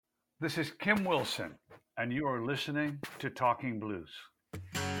This is Kim Wilson, and you are listening to Talking Blues.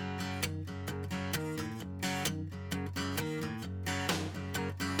 I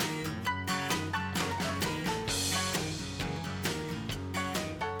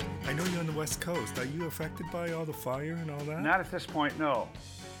know you're on the West Coast. Are you affected by all the fire and all that? Not at this point, no.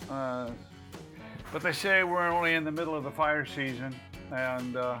 But they say we're only in the middle of the fire season,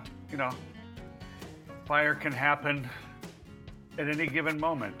 and, fire can happen at any given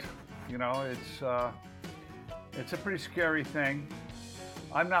moment. It's a pretty scary thing.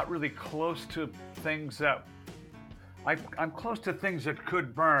 I'm not really close to things that I'm close to things that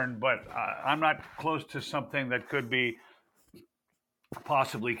could burn, but I'm not close to something that could be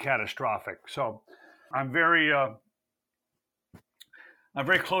possibly catastrophic. So I'm very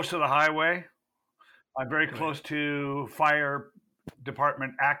close to the highway. I'm very close to fire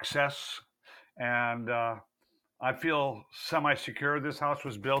department access, and I feel semi-secure. This house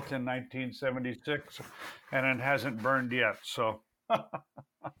was built in 1976, and it hasn't burned yet. So,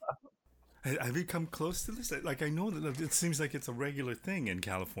 Have you come close to this? Like, I know that it seems like it's a regular thing in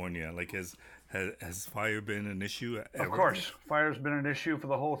California. Like, has fire been an issue ever? Of course, fire's been an issue for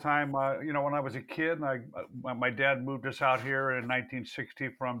the whole time. When I was a kid, my dad moved us out here in 1960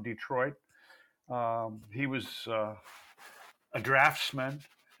 from Detroit. He was a draftsman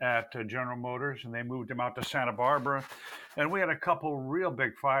at General Motors, and they moved him out to Santa Barbara, and we had a couple real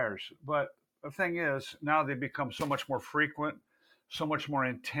big fires. But the thing is, now they become so much more frequent, so much more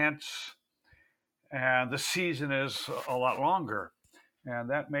intense, and the season is a lot longer, and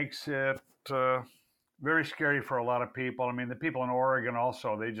that makes it very scary for a lot of people. I mean, the people in Oregon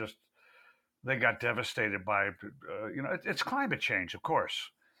also, they got devastated by it's climate change, of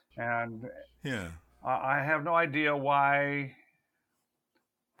course, and Yeah. I have no idea why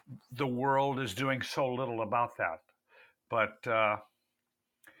the world is doing so little about that. But,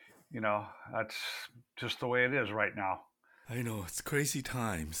 that's just the way it is right now. I know, it's crazy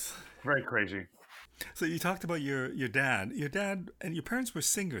times. Very crazy. So you talked about your dad. Your dad and your parents were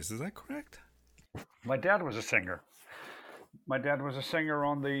singers, is that correct? My dad was a singer. My dad was a singer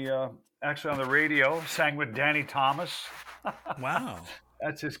on actually on the radio, sang with Danny Thomas. Wow.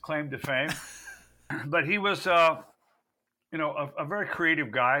 That's his claim to fame. But he was, a very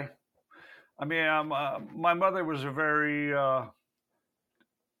creative guy. I mean, my mother was a very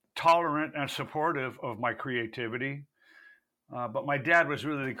tolerant and supportive of my creativity. But my dad was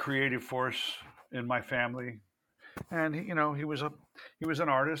really the creative force in my family. And, he was an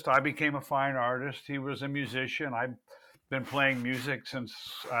artist. I became a fine artist. He was a musician. I've been playing music since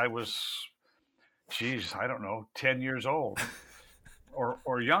I was, I don't know, 10 years old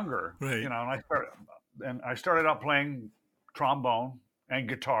or younger. Right. And I started out playing trombone and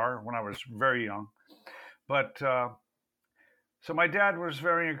guitar when I was very young. But so my dad was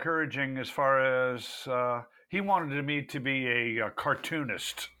very encouraging as far as he wanted me to be a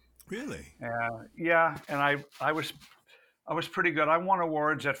cartoonist. Really? Yeah, and I was pretty good. I won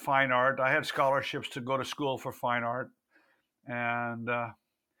awards at fine art. I had scholarships to go to school for fine art, and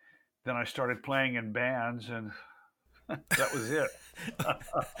then I started playing in bands, and that was it.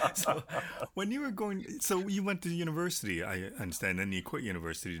 So when you were so you went to university, I understand, and you quit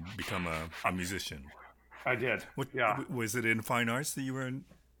university to become a musician. I did. Yeah. Was it in fine arts that you went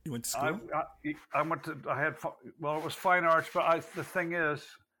to school? It was fine arts, but the thing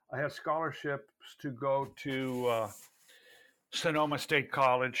is, I had scholarships to go to Sonoma State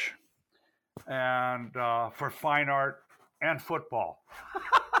College and for fine art and football.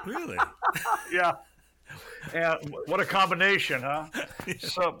 Really? Yeah. And what a combination, huh?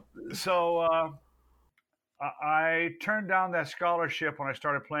 So I turned down that scholarship when I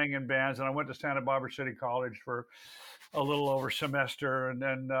started playing in bands, and I went to Santa Barbara City College for a little over a semester, and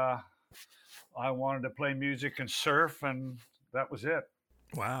then I wanted to play music and surf, and that was it.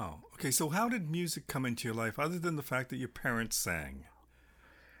 Wow. Okay, so how did music come into your life, other than the fact that your parents sang?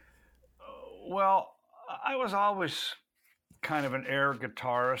 Well, I was always kind of an air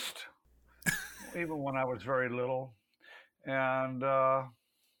guitarist, even when I was very little. And I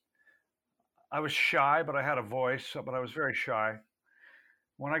was shy, but I had a voice, but I was very shy.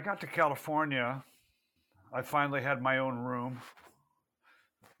 When I got to California, I finally had my own room,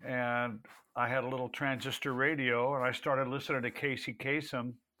 and I had a little transistor radio, and I started listening to Casey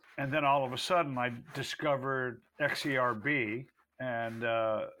Kasem. And then all of a sudden, I discovered XERB, and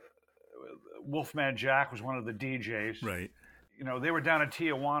Wolfman Jack was one of the DJs. Right. They were down in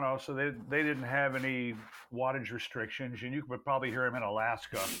Tijuana, so they didn't have any wattage restrictions, and you could probably hear them in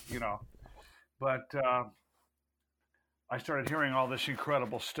Alaska, But I started hearing all this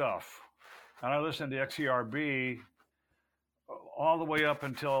incredible stuff, and I listened to XERB all the way up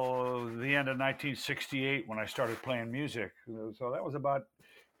until the end of 1968 when I started playing music. So that was about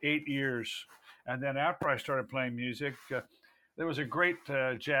 8 years. And then after I started playing music, there was a great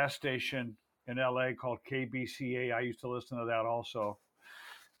jazz station in LA called KBCA. I used to listen to that also.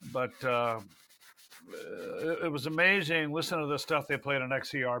 But it was amazing listening to the stuff they played on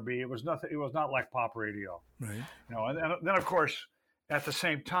XCRB. It was nothing. It was not like pop radio, Right. And then of course at the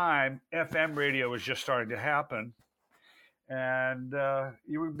same time FM radio was just starting to happen, and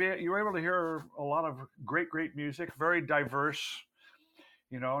you were able to hear a lot of great music, very diverse.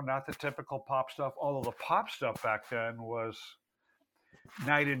 Not the typical pop stuff. Although the pop stuff back then was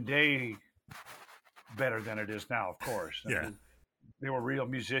night and day better than it is now, of course. Yeah. There were real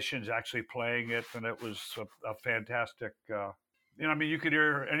musicians actually playing it, and it was a fantastic. You could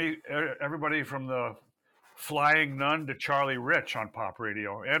hear everybody from the Flying Nun to Charlie Rich on pop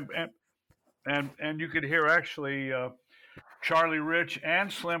radio, and you could hear actually Charlie Rich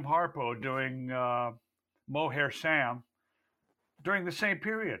and Slim Harpo doing Mohair Sam during the same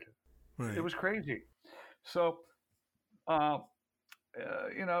period. Right. It was crazy. So.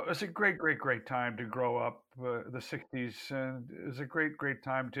 It was a great time to grow up, the 60s, and it was a great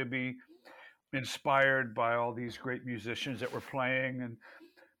time to be inspired by all these great musicians that were playing. And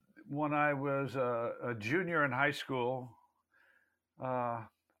when I was a junior in high school,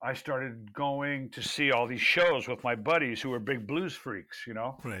 I started going to see all these shows with my buddies who were big blues freaks,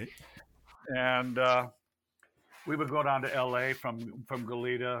 Right. And we would go down to LA from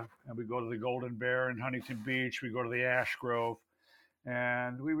Goleta, and we'd go to the Golden Bear in Huntington Beach. We'd go to the Ash Grove.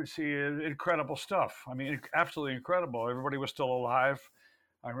 And we would see incredible stuff. I mean, absolutely incredible. Everybody was still alive.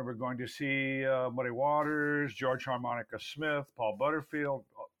 I remember going to see Muddy Waters, George Harmonica Smith, Paul Butterfield.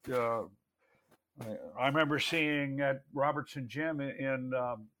 I remember seeing at Robertson Gym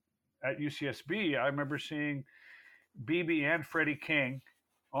at UCSB. I remember seeing BB and Freddie King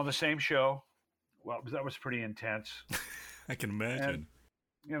on the same show. Well, that was pretty intense. I can imagine.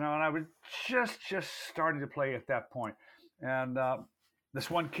 And I was just starting to play at that point. And this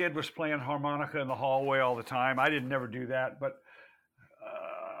one kid was playing harmonica in the hallway all the time. I didn't never do that, but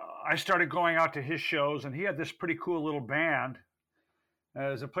I started going out to his shows, and he had this pretty cool little band.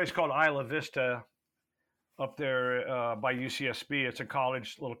 There's a place called Isla Vista up there by UCSB. It's a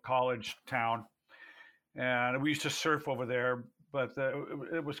little college town, and we used to surf over there. But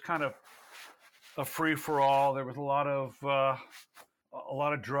it was kind of a free for all. There was a lot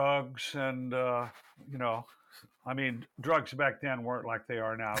of drugs, and I mean, drugs back then weren't like they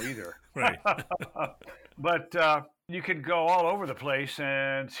are now either. Right. But you could go all over the place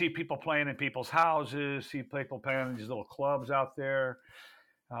and see people playing in people's houses, see people playing in these little clubs out there.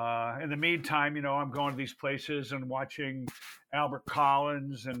 In the meantime, I'm going to these places and watching Albert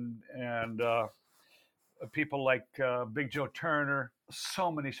Collins and people like Big Joe Turner.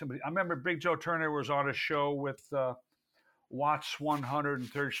 So many. I remember Big Joe Turner was on a show with Watts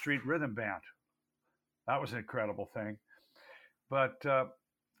 103rd Street Rhythm Band. That was an incredible thing. But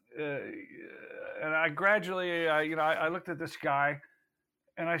and I gradually, I looked at this guy,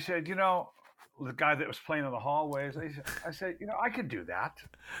 and I said, the guy that was playing in the hallways, I said, I could do that.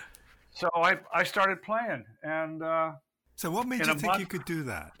 So I started playing, and so what made you think you could do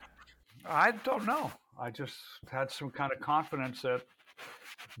that? I don't know. I just had some kind of confidence that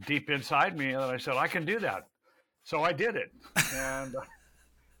deep inside me that I said I can do that. So I did it, and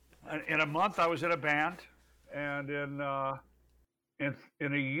in a month I was in a band, and in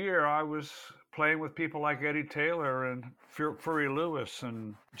a year I was playing with people like Eddie Taylor and Furry Lewis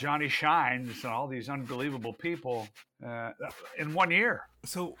and Johnny Shines and all these unbelievable people in 1 year.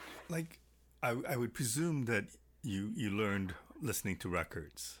 So, like, I would presume that you learned listening to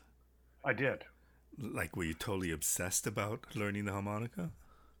records. I did. Like, were you totally obsessed about learning the harmonica?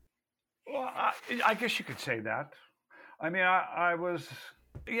 Well, I guess you could say that. I mean, I was,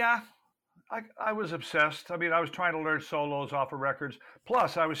 yeah, I was obsessed. I mean, I was trying to learn solos off of records.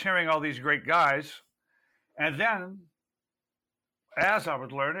 Plus, I was hearing all these great guys. And then, as I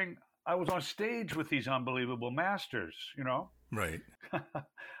was learning, I was on stage with these unbelievable masters, Right.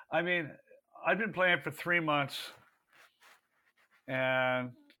 I mean, I'd been playing for 3 months,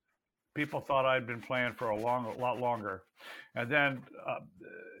 and people thought I'd been playing for a lot longer. And then,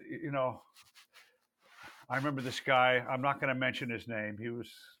 I remember this guy. I'm not going to mention his name.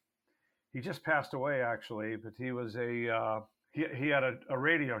 He just passed away actually, but he was he had a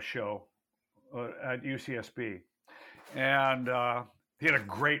radio show at UCSB, and he had a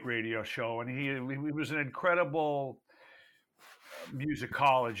great radio show, and he was an incredible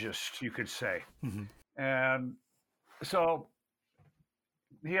musicologist, you could say. Mm-hmm. And so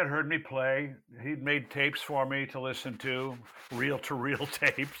he had heard me play. He'd made tapes for me to listen to, reel-to-reel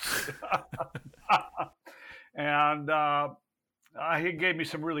tapes. And he gave me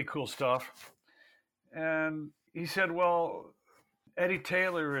some really cool stuff. And he said, well, Eddie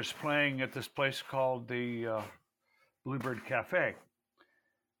Taylor is playing at this place called the Bluebird Cafe.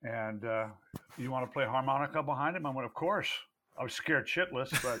 And you want to play harmonica behind him? I went, of course. I was scared shitless,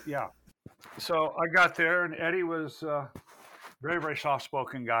 but yeah. So I got there, and Eddie was very, very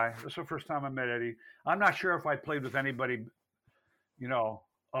soft-spoken guy. This was the first time I met Eddie. I'm not sure if I played with anybody,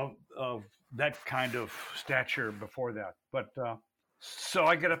 of that kind of stature before that. But so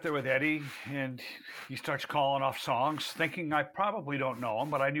I get up there with Eddie, and he starts calling off songs, thinking I probably don't know them,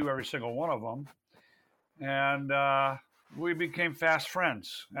 but I knew every single one of them. And we became fast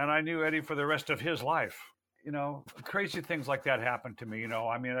friends, and I knew Eddie for the rest of his life. Crazy things like that happened to me.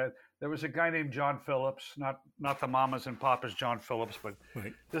 I mean, there was a guy named John Phillips, not the mamas and papas John Phillips, but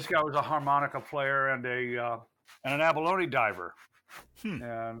Right. this guy was a harmonica player and an abalone diver.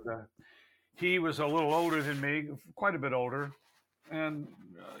 And he was a little older than me, quite a bit older. And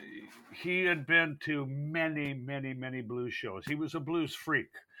he had been to many, many, many blues shows. He was a blues freak.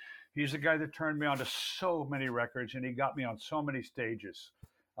 He's the guy that turned me on to so many records, and he got me on so many stages.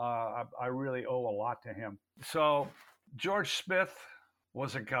 I really owe a lot to him. So George Smith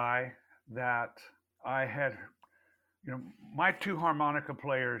was a guy that I had, my two harmonica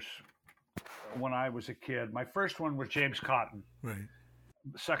players when I was a kid. My first one was James Cotton. Right.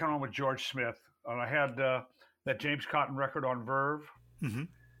 The second one was George Smith. And I had that James Cotton record on Verve. Mm-hmm.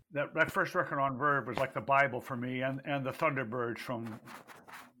 That first record on Verve was like the Bible for me, and the Thunderbirds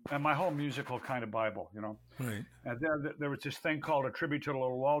and my whole musical kind of Bible, Right. And then there was this thing called A Tribute to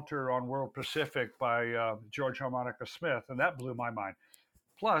Little Walter on World Pacific by George Harmonica Smith, and that blew my mind.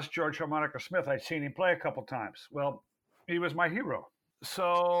 Plus, George Harmonica Smith, I'd seen him play a couple times. Well, he was my hero.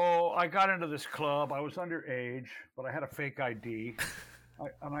 So I got into this club. I was underage, but I had a fake ID.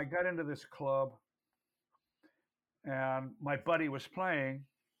 And I got into this club, and my buddy was playing,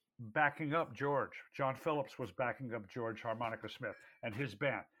 backing up George. John Phillips was backing up George Harmonica Smith and his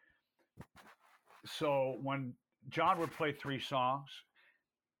band. So when John would play 3 songs,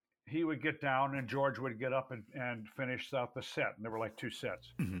 he would get down and George would get up and finish out the set. And there were like 2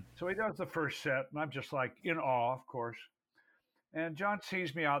 sets. Mm-hmm. So he does the first set, and I'm just like in awe, of course. And John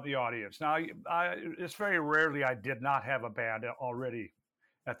sees me out in the audience. Now, it's very rarely I did not have a band already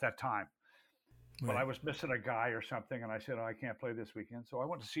at that time. But I was missing a guy or something, and I said, I can't play this weekend. So I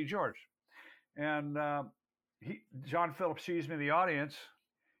went to see George. And John Phillips sees me in the audience.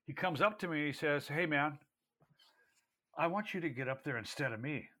 He comes up to me and he says, hey, man, I want you to get up there instead of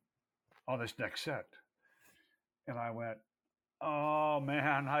me on this next set. And I went, oh,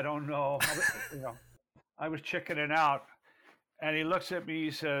 man, I don't know. I was chickening out. And he looks at me,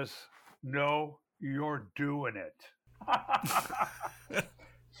 he says, no, you're doing it.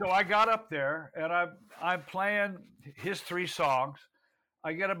 So I got up there, and I'm playing his 3 songs.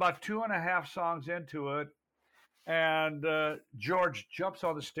 I get about 2.5 songs into it, and George jumps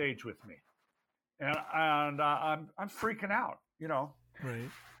on the stage with me, and I'm freaking out, Right.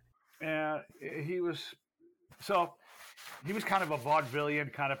 And he was kind of a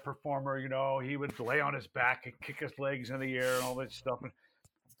vaudevillian kind of performer, He would lay on his back and kick his legs in the air and all that stuff. And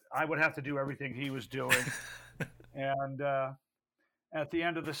I would have to do everything he was doing. And at the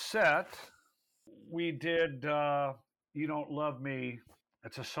end of the set, we did "You Don't Love Me."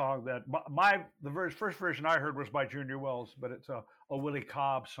 It's a song that the first version I heard was by Junior Wells, but it's a Willie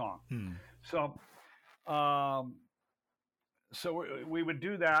Cobb song. So we would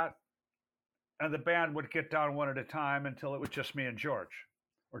do that, and the band would get down one at a time until it was just me and George,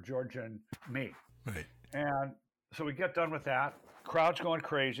 or George and me. Right. And so we get done with that. Crowd's going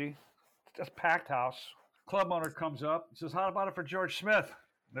crazy. Just packed house. Club owner comes up and says, how about it for George Smith?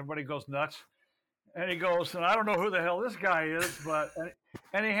 And everybody goes nuts. And he goes, and I don't know who the hell this guy is, but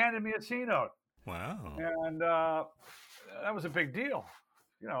and he handed me a C note. Wow. And that was a big deal.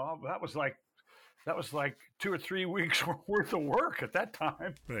 That was like 2 or 3 weeks worth of work at that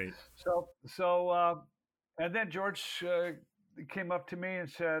time. Right. So and then George came up to me and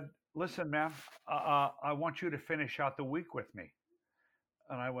said, listen, man, I want you to finish out the week with me.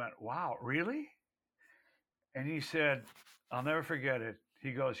 And I went, wow, really? And he said, I'll never forget it.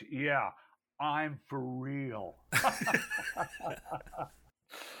 He goes, yeah, I'm for real.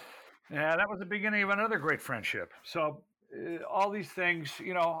 And that was the beginning of another great friendship. So all these things,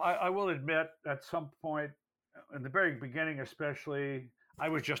 I will admit at some point, in the very beginning especially, I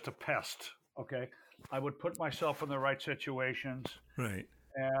was just a pest, okay? I would put myself in the right situations. Right.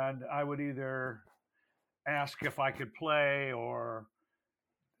 And I would either ask if I could play or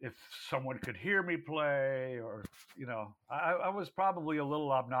if someone could hear me play, or I was probably a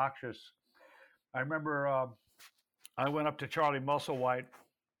little obnoxious. I remember I went up to Charlie Musselwhite,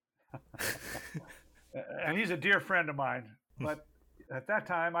 and he's a dear friend of mine, but at that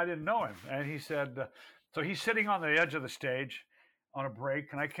time I didn't know him, and he said, so he's sitting on the edge of the stage on a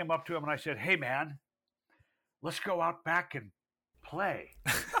break, and I came up to him and I said, "Hey man, let's go out back and play."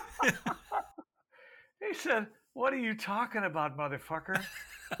 He said, "What are you talking about, motherfucker?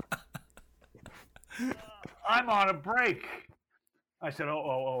 I'm on a break." I said,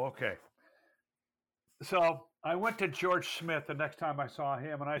 oh, okay. So I went to George Smith the next time I saw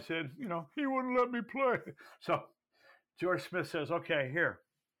him, and I said, he wouldn't let me play. So George Smith says, "Okay, here,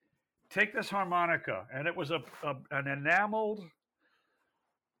 take this harmonica." And it was an enameled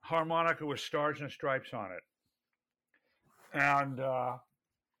harmonica with stars and stripes on it. And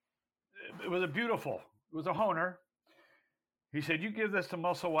it was it was a Hohner. He said, "You give this to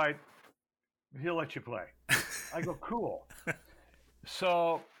Musselwhite, he'll let you play." I go, "Cool."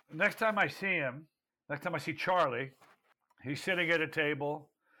 So next time I see Charlie, he's sitting at a table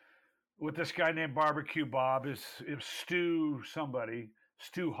with this guy named Barbecue Bob. Is Stu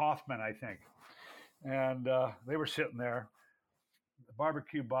Hoffman, I think. And they were sitting there.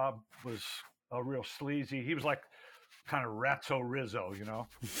 Barbecue Bob was a real sleazy. He was like kind of Ratso Rizzo,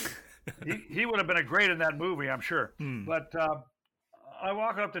 he would have been great in that movie, I'm sure. But I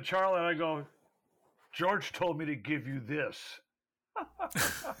walk up to Charlie and I go, "George told me to give you this."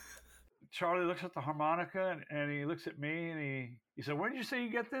 Charlie looks at the harmonica and he looks at me and he said, "Where did you say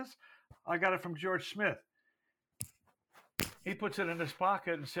you get this?" "I got it from George Smith." He puts it in his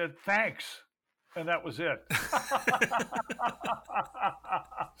pocket and said, "Thanks." And that was it.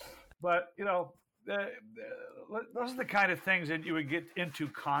 But, those are the kind of things that you would get into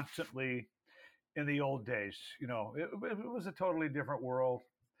constantly in the old days. It was a totally different world,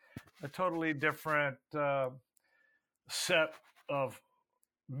 a totally different set of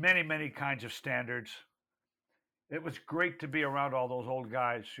many, many kinds of standards. It was great to be around all those old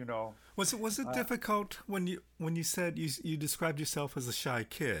guys. Was it difficult when you said you described yourself as a shy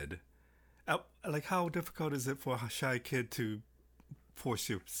kid? Like, how difficult is it for a shy kid to force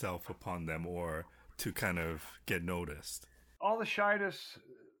yourself upon them or to kind of get noticed? All the shyness,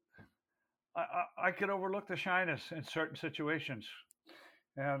 I could overlook the shyness in certain situations.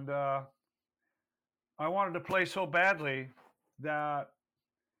 And I wanted to play so badly that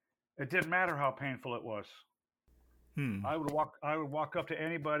it didn't matter how painful it was. I would walk up to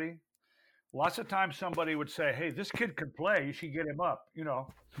anybody. Lots of times somebody would say, "Hey, this kid can play. You should get him up,"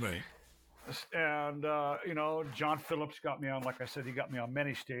 Right. And, John Phillips got me on, like I said, he got me on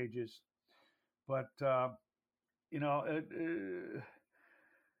many stages. But, the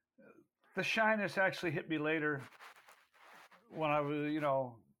shyness actually hit me later when I was,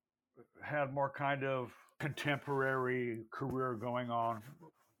 had more kind of contemporary career going on.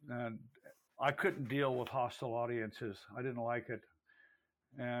 And I couldn't deal with hostile audiences. I didn't like it.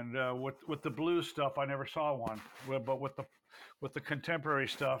 And with the blues stuff, I never saw one. But with the contemporary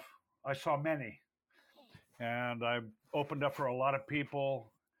stuff, I saw many, and I opened up for a lot of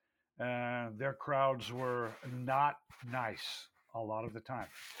people, and their crowds were not nice a lot of the time.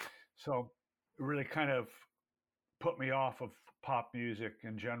 So it really kind of put me off of pop music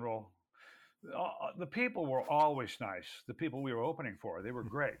in general. The people were always nice. The people we were opening for, they were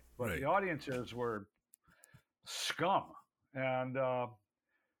great, but Right. The audiences were scum, and I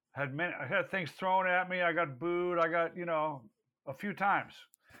had things thrown at me. I got booed. I got a few times.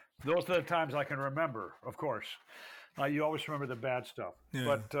 Those are the times I can remember, of course. You always remember the bad stuff. Yeah.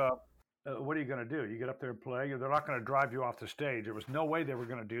 But what are you going to do? You get up there and play. They're not going to drive you off the stage. There was no way they were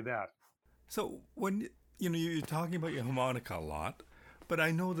going to do that. So when you're talking about your harmonica a lot, but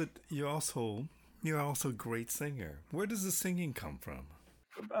I know that you're also a great singer. Where does the singing come from?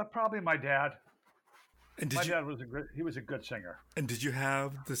 Probably my dad. And dad was a good singer. And did you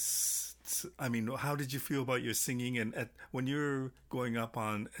have this? I mean, how did you feel about your singing? And when you're going up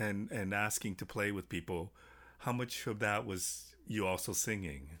on and asking to play with people, how much of that was you also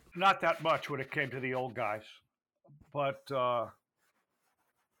singing? Not that much when it came to the old guys, but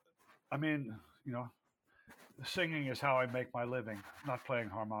singing is how I make my living, not playing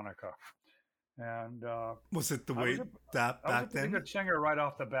harmonica. And was it the way that back then? I was a pretty good singer right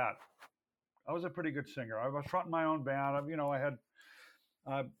off the bat. I was a pretty good singer. I was fronting my own band. I had,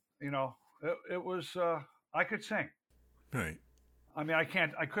 it was, I could sing. Right. I mean, I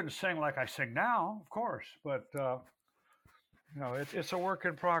couldn't sing like I sing now, of course, but, it's a work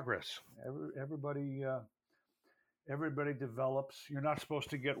in progress. Everybody develops. You're not supposed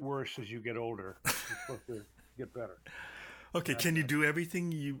to get worse as you get older. You're supposed to get better. Okay, can you do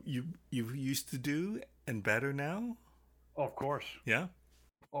everything you used to do and better now? Of course. Yeah.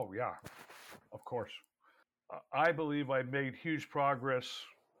 Oh, yeah, of course. I believe I made huge progress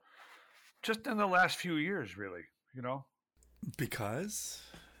just in the last few years, really, you know, Because?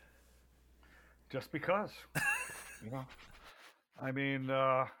 just because, you know. I mean,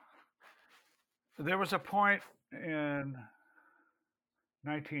 there was a point in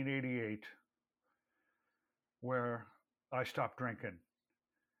 1988 where I stopped drinking.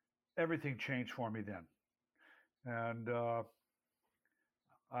 Everything changed for me then. And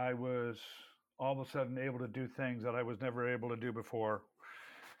I was all of a sudden able to do things that I was never able to do before.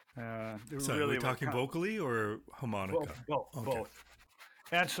 It So really we're was talking vocally or harmonica? Okay. both,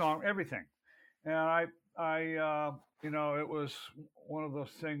 and song, everything. And it was one of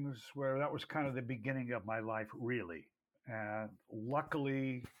those things where that was kind of the beginning of my life, really. And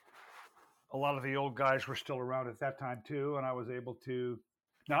luckily, a lot of the old guys were still around at that time too, and I was able to.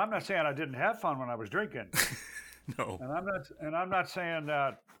 Now, I'm not saying I didn't have fun when I was drinking, No. and I'm not saying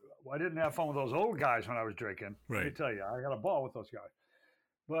that I didn't have fun with those old guys when I was drinking. Let me Right. tell you, I had a ball with those guys.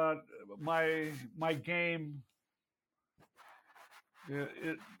 But my game,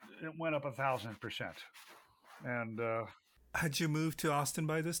 it went up 1,000%, and Had you moved to Austin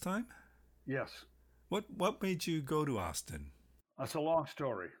by this time? yes, What made you go to Austin? that's a long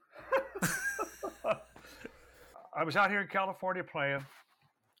story. I was out here in California playing.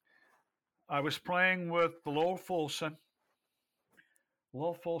 I was playing with Lowell Fulson.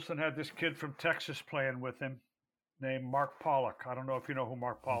 Lowell Fulson had this kid from Texas playing with him named Mark Pollock. I don't know if you know who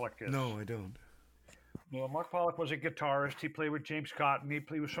Mark Pollock is. No, I don't. Well, Mark Pollock was a guitarist. He played with James Cotton.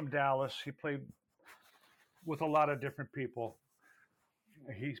 He was from Dallas. He played with a lot of different people.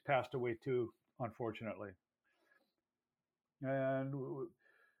 He's passed away too, unfortunately. And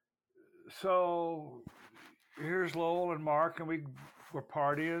so here's Lowell and Mark, and we were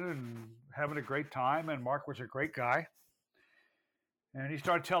partying and having a great time. And Mark was a great guy. And he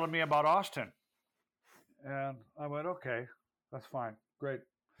started telling me about Austin. And I went, okay, that's fine. Great.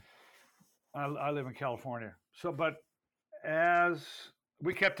 I live in California. So, but as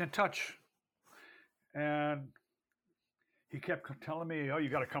we kept in touch, and he kept telling me, oh, you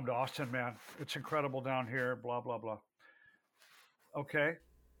got to come to Austin, man. It's incredible down here, blah, blah, blah. Okay.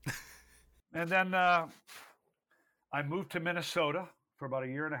 And then I moved to Minnesota for about a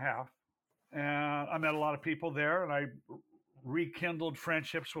year and a half. And I met a lot of people there, and I rekindled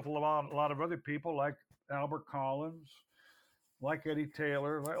friendships with a lot of other people like Albert Collins, like Eddie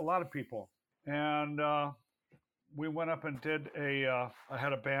Taylor, like a lot of people. And we went up and did I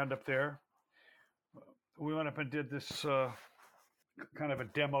had a band up there. We went up and did this kind of a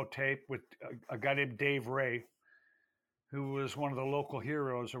demo tape with a guy named Dave Ray, who was one of the local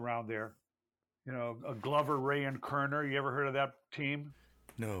heroes around there. You know, Glover, Ray, and Kerner. You ever heard of that team?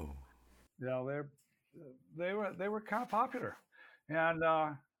 No. Yeah, they were kind of popular. And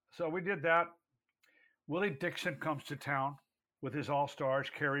so we did that. Willie Dixon comes to town with his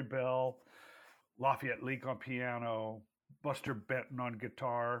all-stars, Carrie Bell, Lafayette Leak on piano, Buster Benton on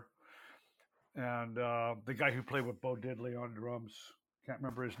guitar, and the guy who played with Bo Diddley on drums. Can't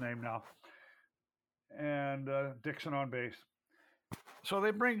remember his name now. And Dixon on bass. So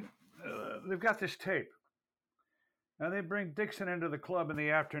they've got this tape. And they bring Dixon into the club in the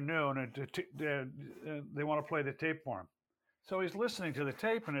afternoon, and they want to play the tape for him. So he's listening to the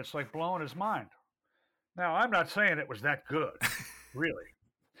tape, and it's like blowing his mind. Now, I'm not saying it was that good, really,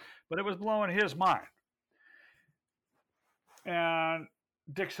 but it was blowing his mind. And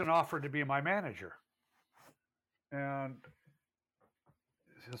Dixon offered to be my manager. And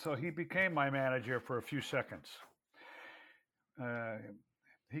so he became my manager for a few seconds.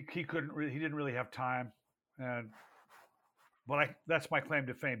 He didn't really have time. But that's my claim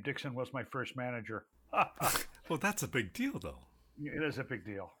to fame. Dixon was my first manager. Well, that's a big deal, though. It is a big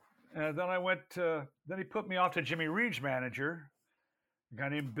deal. And then then he put me off to Jimmy Reed's manager, a guy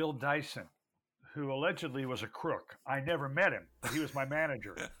named Bill Dyson, who allegedly was a crook. I never met him, but he was my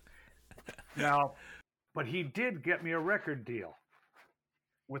manager. Now, but he did get me a record deal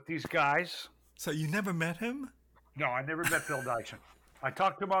with these guys. So you never met him? No, I never met Bill Dyson. I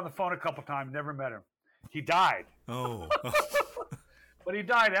talked to him on the phone a couple times, never met him. He died. Oh. But he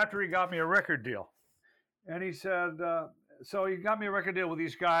died after he got me a record deal. And he said, so he got me a record deal with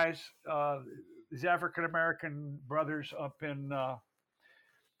these guys, these African-American brothers up in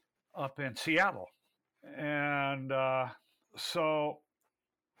Seattle. And so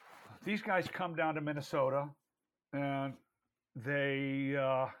these guys come down to Minnesota, and they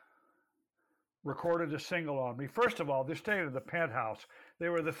recorded a single on me. First of all, they stayed at the Penthouse. They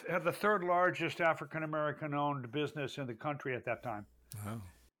were had the third largest African American owned business in the country at that time. Wow.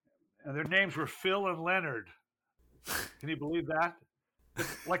 And their names were Phil and Leonard. Can you believe that?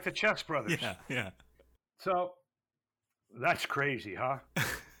 Like the Chess Brothers. Yeah, yeah. So that's crazy, huh?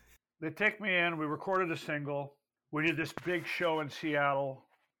 They take me in. We recorded a single. We did this big show in Seattle.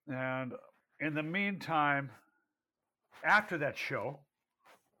 And in the meantime, after that show,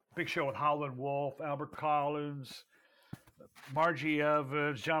 big show with Howlin' Wolf, Albert Collins, Margie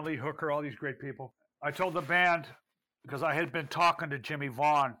Evans, John Lee Hooker, all these great people. I told the band, because I had been talking to Jimmy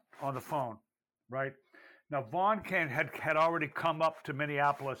Vaughn on the phone, right? Now, Vaughn had already come up to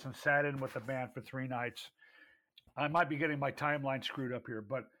Minneapolis and sat in with the band for 3 nights. I might be getting my timeline screwed up here,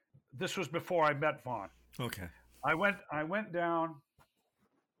 but this was before I met Vaughn. Okay. I went down.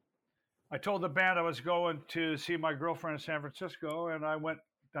 I told the band I was going to see my girlfriend in San Francisco, and I went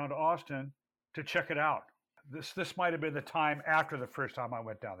down to Austin to check it out. This might have been the time after the first time I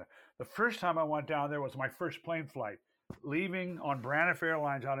went down there. The first time I went down there was my first plane flight, leaving on Braniff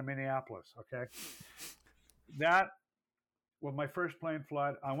Airlines out of Minneapolis, okay? That was my first plane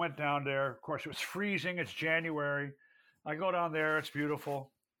flight. I went down there. Of course, it was freezing. It's January. I go down there. It's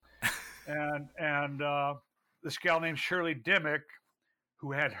beautiful. And this gal named Shirley Dimmick,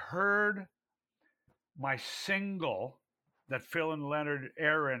 who had heard my single that Phil and Leonard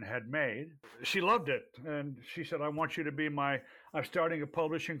Aaron had made, she loved it. And she said, I want you to be I'm starting a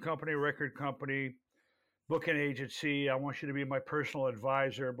publishing company, record company, booking agency. I want you to be my personal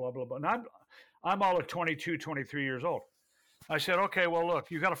advisor, blah, blah, blah. And I'm all at 22, 23 years old. I said, okay, well,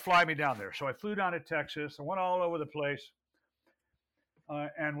 look, you got to fly me down there. So I flew down to Texas. I went all over the place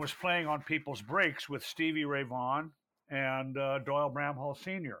and was playing on people's breaks with Stevie Ray Vaughan and Doyle Bramhall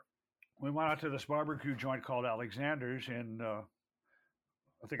Sr. We went out to this barbecue joint called Alexander's in,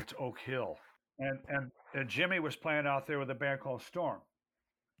 I think it's Oak Hill. And Jimmy was playing out there with a band called Storm.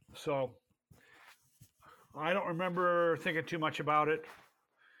 So I don't remember thinking too much about it.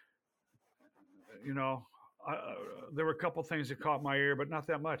 You know, there were a couple things that caught my ear, but not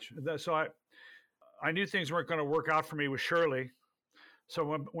that much. So I knew things weren't going to work out for me with Shirley.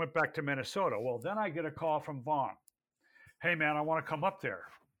 So I went back to Minnesota. Well, then I get a call from Vaughn. Hey, man, I want to come up there.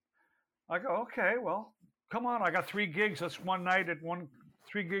 I go, okay, well, come on. I got 3 gigs. That's one night at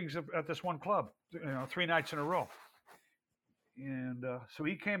 3 gigs at this one club, 3 nights in a row. And so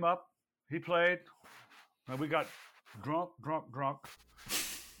he came up, he played, and we got drunk.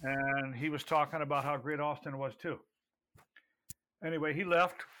 And he was talking about how great Austin was too. Anyway, he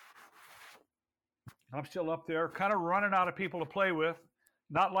left. I'm still up there, kind of running out of people to play with,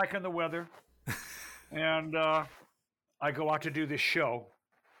 not liking the weather. And I go out to do this show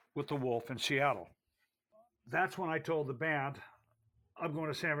with the Wolf in Seattle. That's when I told the band, I'm going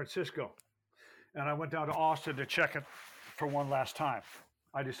to San Francisco. And I went down to Austin to check it for one last time.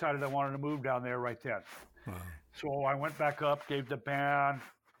 I decided I wanted to move down there right then. Wow. So I went back up, gave the band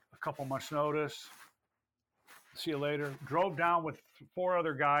a couple months' notice. See you later. Drove down with 4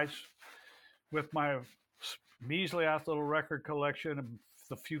 other guys with my measly-ass little record collection and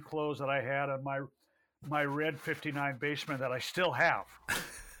the few clothes that I had on my red 59 Bassman that I still have.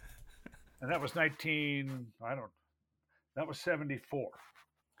 And that was that was 74.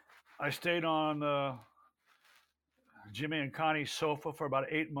 I stayed on Jimmy and Connie's sofa for about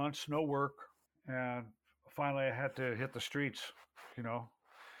 8 months, no work. And finally I had to hit the streets, I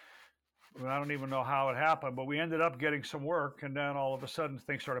don't even know how it happened, but we ended up getting some work. And then all of a sudden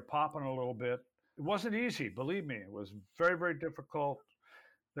things started popping a little bit. It wasn't easy, believe me. It was very, very difficult.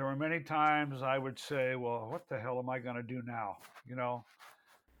 There were many times I would say, well, what the hell am I going to do now?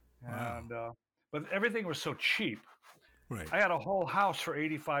 And but everything was so cheap. Right. I had a whole house for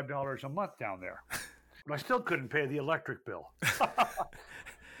 $85 a month down there, but I still couldn't pay the electric bill.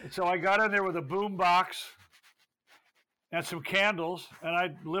 So I got in there with a boom box and some candles, and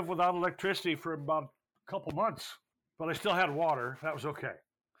I lived without electricity for about a couple months, but I still had water. That was okay.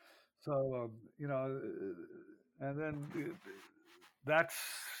 So, and then that's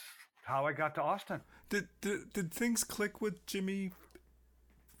how I got to Austin. Did things click with Jimmy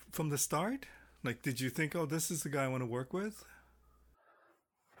from the start? Like, did you think, oh, this is the guy I want to work with?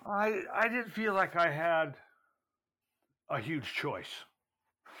 I didn't feel like I had a huge choice.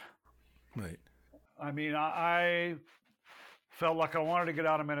 Right. I mean, I felt like I wanted to get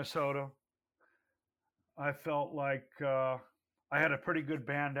out of Minnesota. I felt like I had a pretty good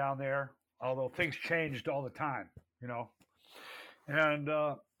band down there, although things changed all the time, And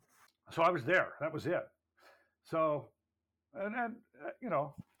so I was there. That was it. So, and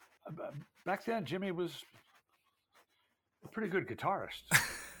back then Jimmy was a pretty good guitarist.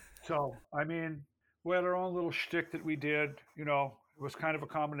 So, I mean, we had our own little shtick that we did. It was kind of a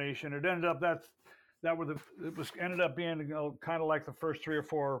combination. It ended up that were the it was ended up being kind of like the first three or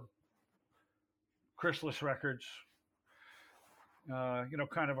four Chrysalis records.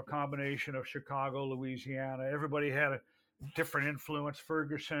 Kind of a combination of Chicago, Louisiana. Everybody had a different influence.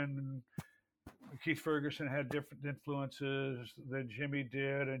 Keith Ferguson had different influences than Jimmy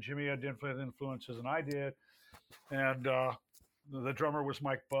did, and Jimmy had different influences than I did. And the drummer was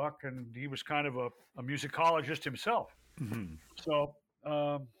Mike Buck, and he was kind of a musicologist himself. Mm-hmm. So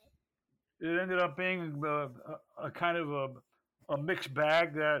it ended up being a kind of a mixed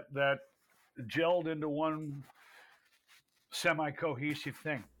bag that gelled into one semi-cohesive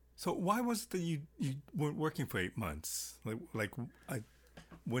thing. So why was it that you weren't working for 8 months? I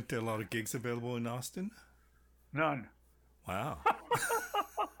weren't there a lot of gigs available in Austin? None. Wow.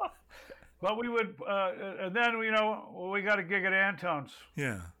 But we would, and then we got a gig at Antone's,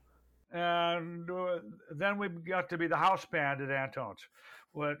 Yeah. and then we got to be the house band at Antone's,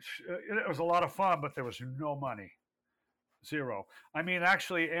 which it was a lot of fun, but there was no money, zero. I mean,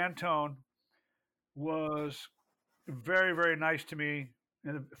 actually, Antone was very, very nice to me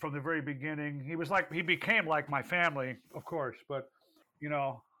from the very beginning. He became like my family, of course. But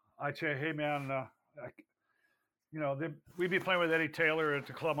I'd say, hey man, we'd be playing with Eddie Taylor at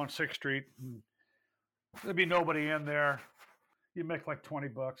the club on 6th Street. And there'd be nobody in there. You'd make like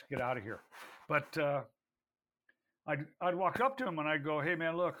 $20, get out of here. But I'd walk up to him and I'd go, hey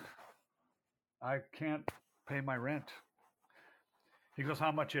man, look, I can't pay my rent. He goes,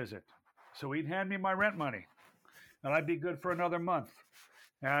 how much is it? So he'd hand me my rent money, and I'd be good for another month.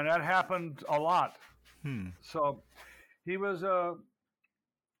 And that happened a lot. So he was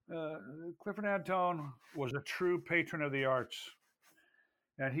Clifford Antone was a true patron of the arts,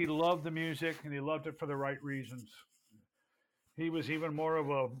 and he loved the music, and he loved it for the right reasons. He was even more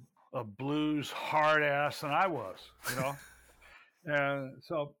of a blues hard ass than I was, and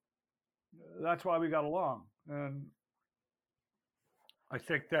so that's why we got along. And I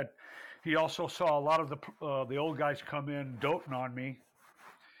think that he also saw a lot of the old guys come in doting on me,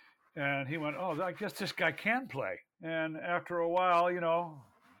 and he went, "Oh, I guess this guy can play." And after a while,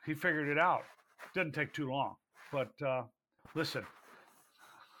 he figured it out. Didn't take too long. But listen,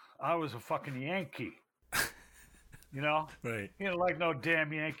 I was a fucking Yankee, Right. Like no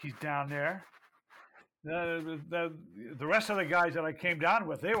damn Yankees down there. The rest of the guys that I came down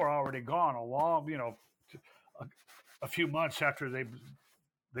with, they were already gone a few months after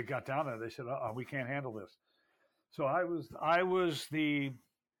they got down there. They said, we can't handle this. So I was the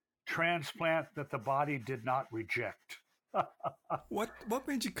transplant that the body did not reject. What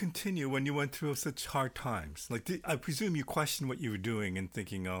made you continue when you went through such hard times? I presume you questioned what you were doing and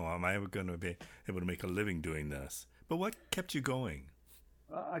thinking, "Oh, am I ever going to be able to make a living doing this?" But what kept you going?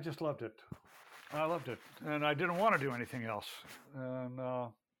 I just loved it. I loved it, and I didn't want to do anything else. And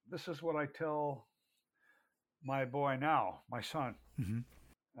this is what I tell my boy now, my son. Mm-hmm.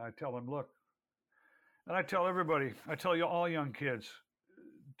 I tell him, look, and I tell everybody, I tell you all young kids,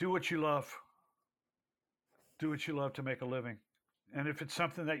 do what you love. Do what you love to make a living. And if it's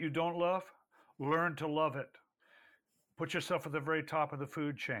something that you don't love, learn to love it. Put yourself at the very top of the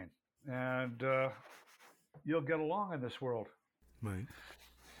food chain, and you'll get along in this world. Right.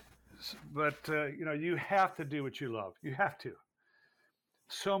 But, you have to do what you love. You have to.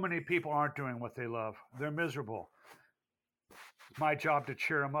 So many people aren't doing what they love. They're miserable. It's my job to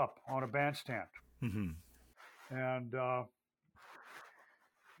cheer them up on a bandstand. Mm-hmm. And,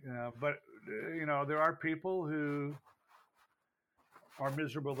 but, there are people who are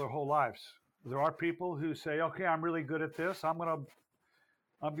miserable their whole lives. There are people who say, okay, I'm really good at this. I'm going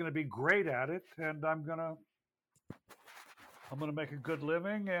to be great at it, and I'm going to make a good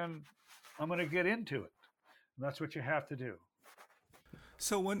living, and I'm going to get into it. And that's what you have to do.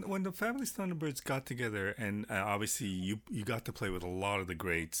 So when the Fabulous Thunderbirds got together, and obviously you got to play with a lot of the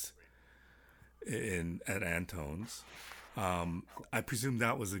greats at Antone's, I presume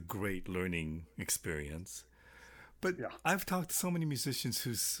that was a great learning experience. But yeah. I've talked to so many musicians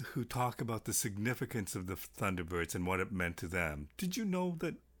who talk about the significance of the Thunderbirds and what it meant to them. Did you know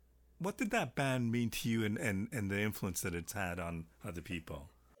that? What did that band mean to you, and the influence that it's had on other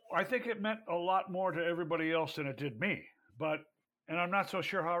people? I think it meant a lot more to everybody else than it did me. And I'm not so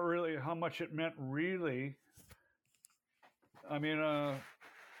sure how much it meant really. I mean, I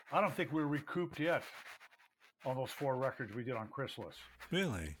don't think we're recouped yet on those 4 records we did on Chrysalis.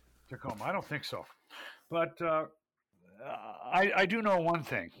 Really? Tacoma. I don't think so. But I do know one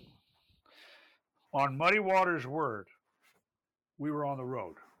thing. On Muddy Waters' word, we were on the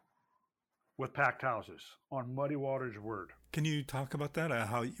road with packed houses on Muddy Waters' word. Can you talk about that?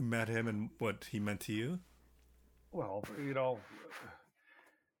 How you met him and what he meant to you? Well,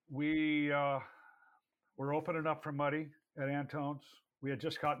 we were opening up for Muddy at Antone's. We had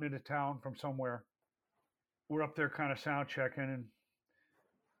just gotten into town from somewhere. We're up there kind of sound checking,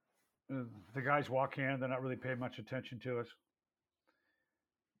 and the guys walk in. They're not really paying much attention to us.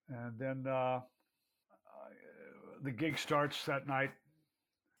 And then the gig starts that night.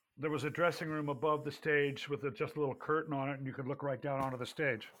 There was a dressing room above the stage with just a little curtain on it, and you could look right down onto the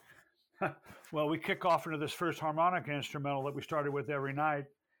stage. Well, we kick off into this first harmonica instrumental that we started with every night.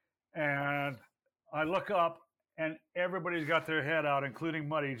 And I look up, and everybody's got their head out, including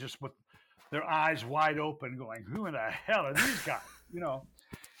Muddy, just with their eyes wide open, going, "Who in the hell are these guys?"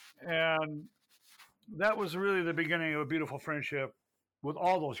 And that was really the beginning of a beautiful friendship with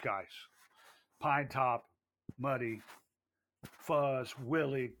all those guys: Pine Top, Muddy, Fuzz,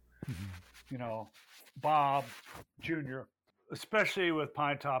 Willie, Bob, Junior, especially with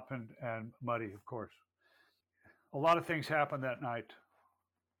Pine Top and Muddy, of course. A lot of things happened that night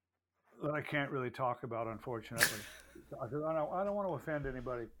that I can't really talk about, unfortunately. I don't want to offend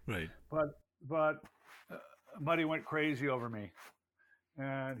anybody. Right. But Muddy went crazy over me,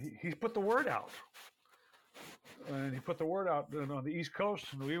 and he put the word out. And he put the word out on the East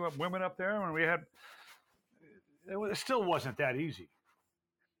Coast, and we went up there, and it still wasn't that easy.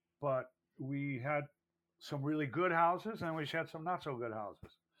 But we had some really good houses, and we had some not so good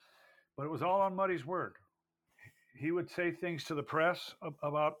houses. But it was all on Muddy's word. He would say things to the press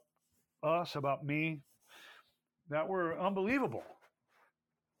about us, about me, that were unbelievable.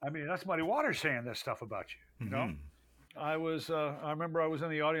 I mean, that's Muddy Waters saying this stuff about you, you know? I remember I was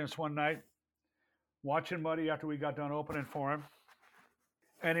in the audience one night watching Muddy after we got done opening for him.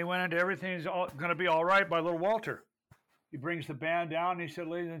 And he went into "Everything's going to be all right" by Little Walter. He brings the band down and he said,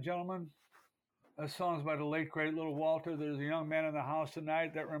 "Ladies and gentlemen, that song's by the late, great Little Walter. There's a young man in the house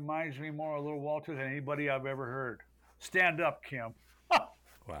tonight that reminds me more of Little Walter than anybody I've ever heard. Stand up, Kim."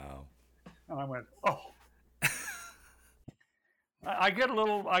 Wow. And I went, oh. I get a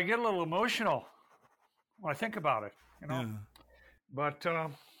little emotional when I think about it, Yeah. But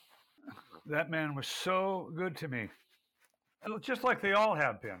that man was so good to me, just like they all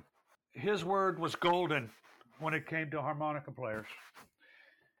have been. His word was golden when it came to harmonica players,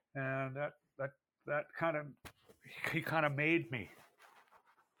 and he kind of made me,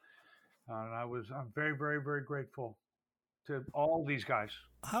 and I'm very, very, very grateful to all these guys.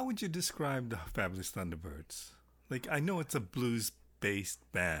 How would you describe the Fabulous Thunderbirds? Like, I know it's a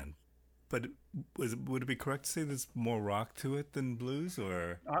blues-based band, but would it be correct to say there's more rock to it than blues,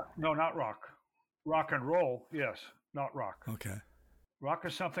 or? No, not rock. Rock and roll, yes, not rock. Okay. Rock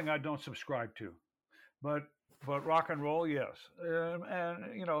is something I don't subscribe to, but rock and roll, yes.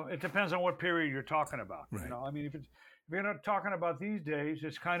 And it depends on what period you're talking about. Right. I mean, if you're not talking about these days,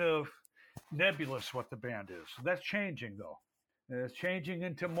 it's kind of nebulous what the band is. That's changing, though. It's changing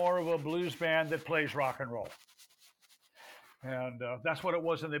into more of a blues band that plays rock and roll. And that's what it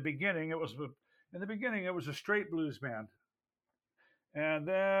was in the beginning. In the beginning, it was a straight blues band. And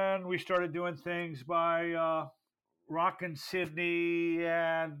then we started doing things by Rockin' Sidney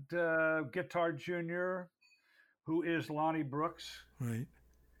and Guitar Junior, who is Lonnie Brooks. Right.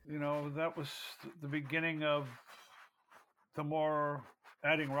 That was the beginning of the more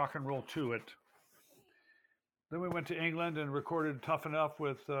adding rock and roll to it. Then we went to England and recorded Tough Enough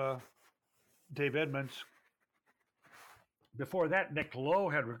with Dave Edmunds. Before that, Nick Lowe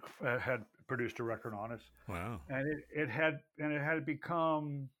had produced a record on us. Wow. And it had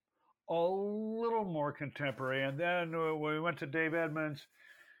become a little more contemporary. And then when we went to Dave Edmunds,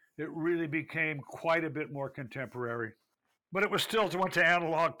 it really became quite a bit more contemporary. But it was still went to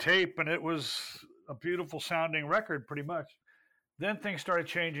analog tape, and it was a beautiful sounding record, pretty much. Then things started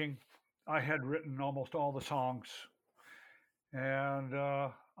changing. I had written almost all the songs, and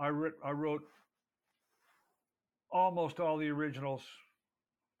I wrote almost all the originals.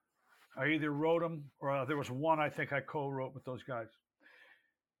 I either wrote them, or there was one I think I co-wrote with those guys.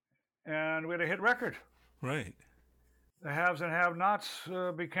 And we had a hit record. Right. The haves and have-nots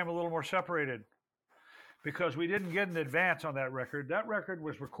became a little more separated because we didn't get an advance on that record. That record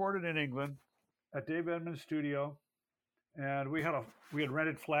was recorded in England at Dave Edmunds' studio, and we had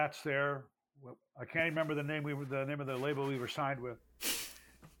rented flats there. I can't remember the name of the label we were signed with,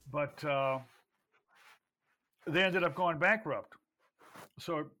 but they ended up going bankrupt.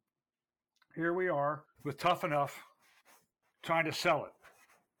 So here we are with Tough Enough, trying to sell it,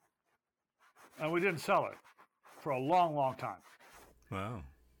 and we didn't sell it for a long, long time. Wow.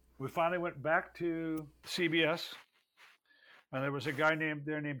 We finally went back to CBS. And there was a guy named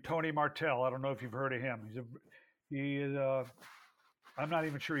Tony Martell. I don't know if you've heard of him. He is. I'm not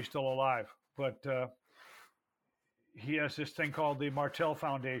even sure he's still alive, but he has this thing called the Martell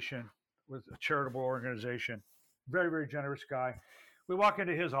Foundation, with a charitable organization. Very, very generous guy. We walk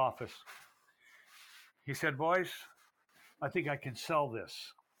into his office. He said, "Boys, I think I can sell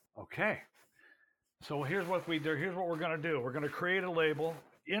this." Okay. So here's what we're going to do. We're going to create a label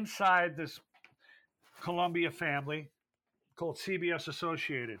inside this Columbia family called CBS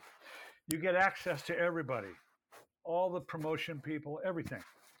Associated. You get access to everybody, all the promotion people, everything,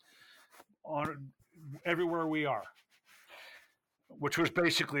 on everywhere we are, which was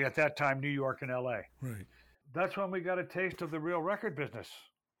basically at that time New York and LA. Right. That's when we got a taste of the real record business,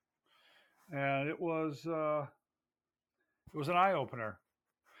 and it was an eye opener.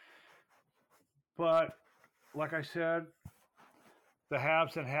 But like I said, the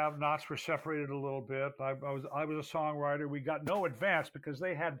haves and have-nots were separated a little bit. I was a songwriter. We got no advance because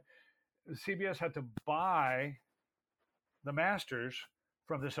CBS had to buy the masters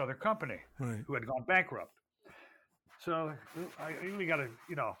from this other company, right, who had gone bankrupt. So we got a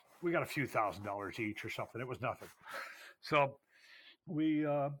few $1,000s each or something. It was nothing. So we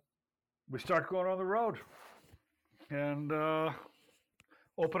start going on the road and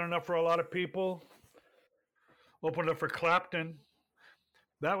opening up for a lot of people. Opened up for Clapton.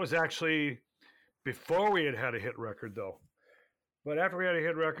 That was actually before we had a hit record, though. But after we had a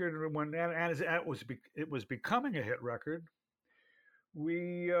hit record, and it was becoming a hit record,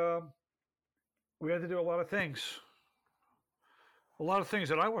 we had to do a lot of things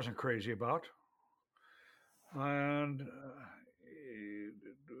that I wasn't crazy about, and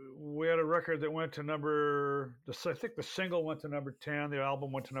we had a record that went to I think the single went to number 10, the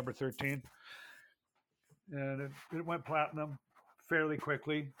album went to number 13, and it went platinum fairly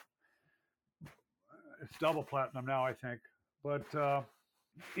quickly. It's double platinum now, I think. But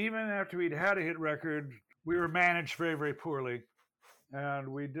even after we'd had a hit record, we were managed very, very poorly. And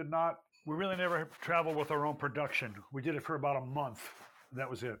we really never traveled with our own production. We did it for about a month. That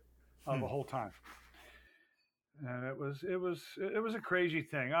was it, the whole time. And it was a crazy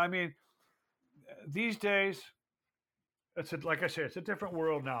thing. I mean, these days, like I say, it's a different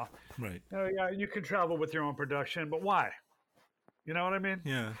world now. Right. Yeah, you can travel with your own production, but why? You know what I mean?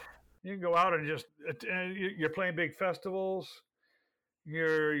 Yeah. You can go out and you're playing big festivals.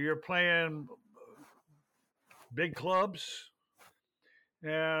 You're playing big clubs,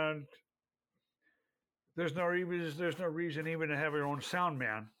 and there's no reason even to have your own sound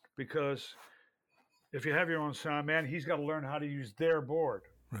man, because if you have your own sound man, he's got to learn how to use their board.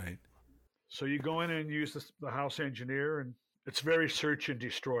 Right. So you go in and use the house engineer, and it's very search and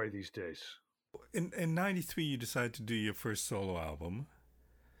destroy these days. In 93, you decided to do your first solo album.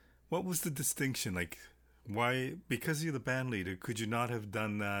 What was the distinction? Like, why? Because you're the band leader, could you not have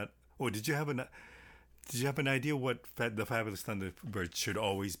done that? Or did you have an idea what the Fabulous Thunderbirds should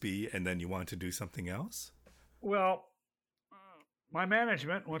always be, and then you want to do something else? Well, my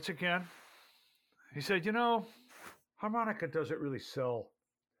management, once again, he said, harmonica doesn't really sell.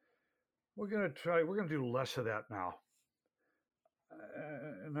 We're going to do less of that now.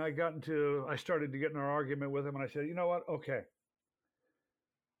 And I started to get in an argument with him, and I said, you know what? Okay,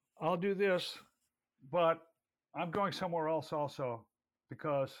 I'll do this, but I'm going somewhere else also,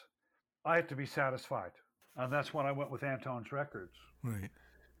 because I have to be satisfied. And that's when I went with Antone's Records. Right.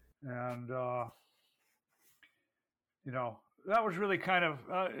 And, that was really kind of,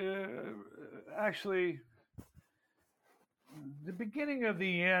 actually, the beginning of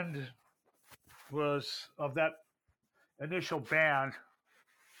the end was of that initial band.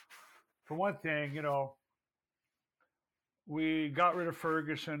 For one thing, we got rid of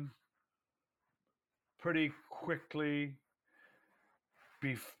Ferguson pretty quickly,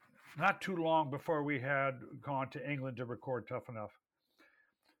 not too long before we had gone to England to record Tough Enough.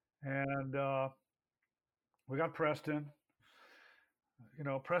 And we got Preston.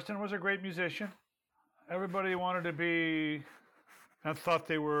 Preston was a great musician. Everybody wanted to be and thought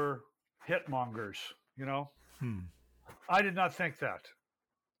they were hitmongers, I did not think that.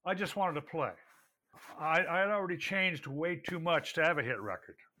 I just wanted to play. I had already changed way too much to have a hit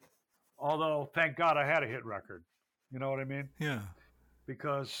record. Although, thank God I had a hit record. You know what I mean? Yeah.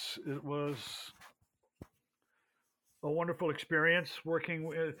 Because it was a wonderful experience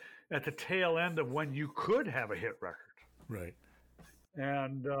working at the tail end of when you could have a hit record. Right.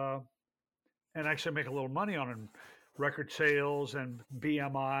 And actually make a little money on it. Record sales and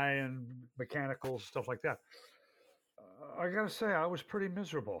BMI and mechanicals, stuff like that. I got to say, I was pretty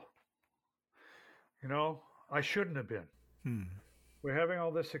miserable. I shouldn't have been. we're having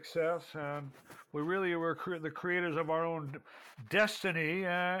all this success, and we really were the creators of our own destiny.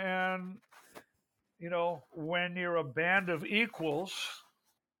 And when you're a band of equals,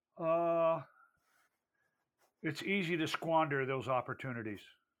 uh, it's easy to squander those opportunities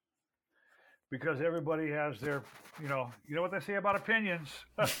because everybody has their, you know what they say about opinions.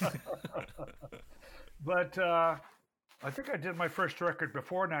 But I think I did my first record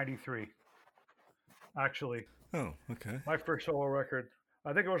before '93, actually. Oh, okay. My first solo record.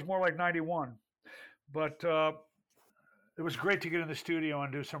 I think it was more like '91. But it was great to get in the studio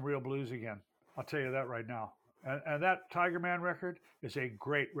and do some real blues again. I'll tell you that right now. And that Tiger Man record is a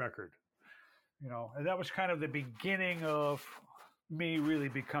great record. And that was kind of the beginning of me really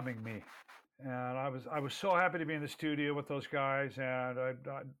becoming me. And I was so happy to be in the studio with those guys, and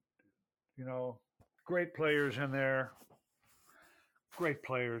great players in there, great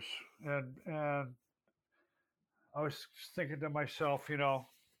players, and I was thinking to myself,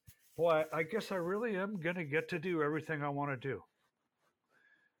 boy, I guess I really am gonna get to do everything I want to do.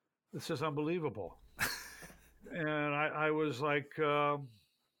 This is unbelievable. And I was like, there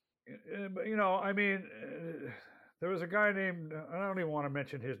was a guy named, I don't even want to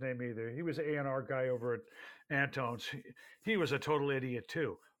mention his name either. He was an A&R guy over at Antone's. He was a total idiot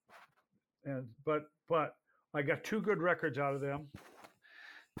too. But I got 2 good records out of them.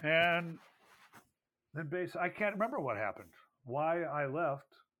 And then I can't remember what happened, why I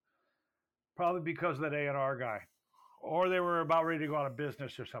left. Probably because of that A&R guy. Or they were about ready to go out of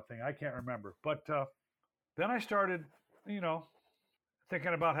business or something. I can't remember. But then I started,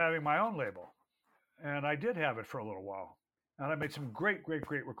 thinking about having my own label. And I did have it for a little while. And I made some great, great,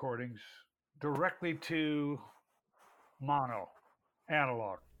 great recordings directly to mono,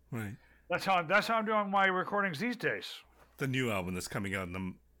 analog. Right. That's how I'm doing my recordings these days. The new album that's coming out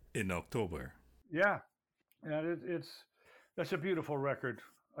in October. Yeah. And that's a beautiful record.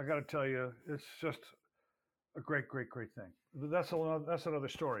 I got to tell you, it's just a great, great, great thing. That's another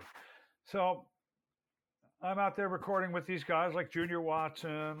story. So I'm out there recording with these guys like Junior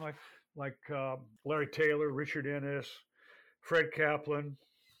Watson, like Larry Taylor, Richard Ennis, Fred Kaplan.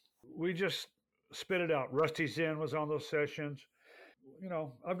 We just spit it out. Rusty Zinn was on those sessions.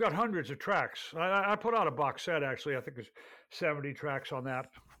 I've got hundreds of tracks. I put out a box set, actually. I think there's 70 tracks on that.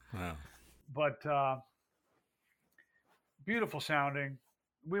 Wow. But beautiful sounding.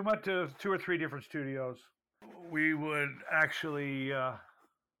 We went to 2 or 3 different studios. We would actually,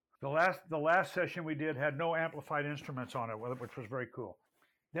 the last session we did had no amplified instruments on it, which was very cool.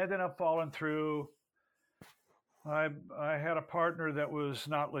 That ended up falling through. I had a partner that was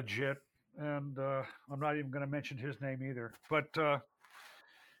not legit, and I'm not even going to mention his name either. But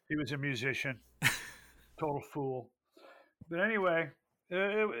he was a musician, total fool. But anyway,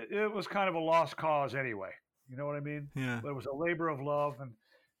 it was kind of a lost cause anyway. You know what I mean? Yeah. But it was a labor of love, and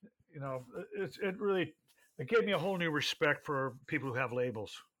it gave me a whole new respect for people who have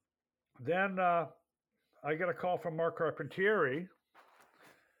labels. Then I get a call from Mark Carpentieri.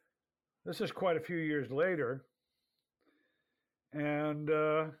 This is quite a few years later. And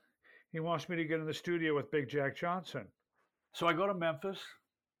he wants me to get in the studio with Big Jack Johnson. So I go to Memphis,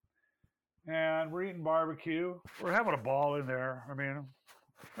 and we're eating barbecue. We're having a ball in there. I mean,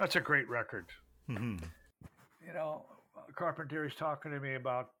 that's a great record. Mm-hmm. Carpentieri's talking to me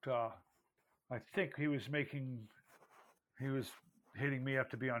about, I think he was hitting me up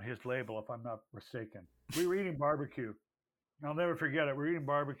to be on his label, if I'm not mistaken. We were eating barbecue. I'll never forget it. We're eating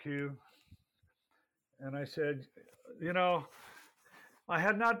barbecue. And I said, I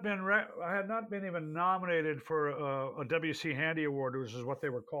had not been even nominated for a WC Handy Award, which is what they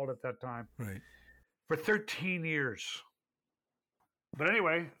were called at that time. Right. For 13 years. But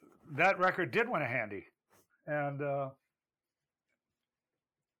anyway, that record did win a Handy. And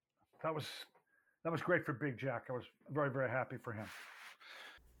that was great for Big Jack. I was very, very happy for him.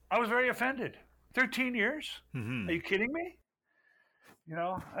 I was very offended. 13 years? Mm-hmm. Are you kidding me? And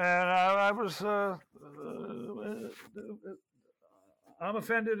I was, I'm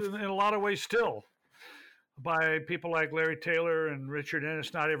offended in a lot of ways still by people like Larry Taylor and Richard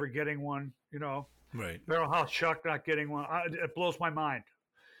Ennis not ever getting one, Right. Beryl House Chuck not getting one. It blows my mind.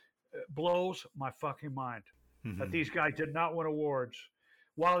 It blows my fucking mind that these guys did not win awards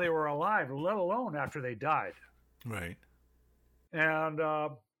while they were alive, let alone after they died. Right. And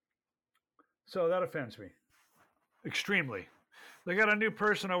so that offends me extremely. They got a new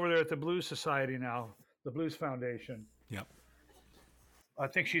person over there at the Blues Society now, the Blues Foundation. Yep. I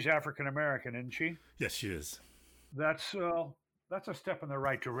think she's African American, isn't she? Yes, she is. That's a step in the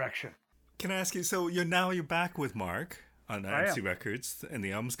right direction. Can I ask you? So you're back with Mark on IMC Records, and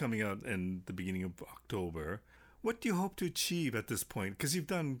the album's coming out in the beginning of October. What do you hope to achieve at this point? Because you've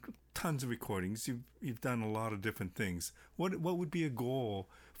done tons of recordings. You've done a lot of different things. What would be a goal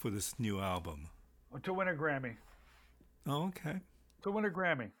for this new album? To win a Grammy. Oh, okay. To win a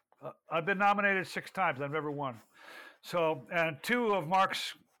Grammy. I've been nominated 6 times. I've never won. So, and 2 of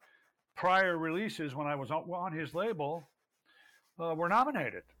Mark's prior releases when I was on his label were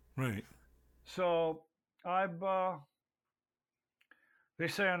nominated. Right. So they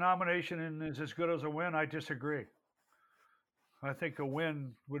say a nomination is as good as a win. I disagree. I think a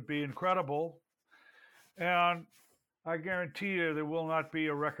win would be incredible. And I guarantee you there will not be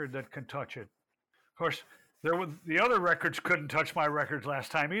a record that can touch it. Of course, the other records couldn't touch my records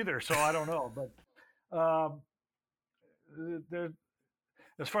last time either, so I don't know. But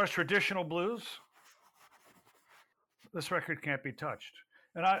as far as traditional blues, this record can't be touched.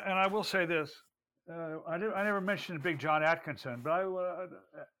 And I will say this: I never mentioned Big John Atkinson, but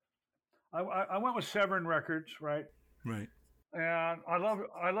I went with Severin Records, right? Right. And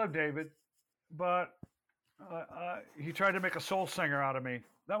I love David, but he tried to make a soul singer out of me.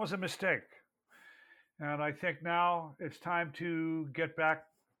 That was a mistake. And I think now it's time to get back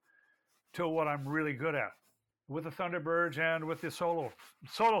to what I'm really good at with the Thunderbirds and with the solo.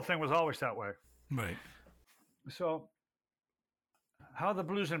 Solo thing was always that way. Right. So how the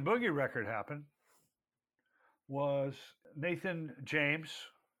Blues and Boogie record happened was Nathan James.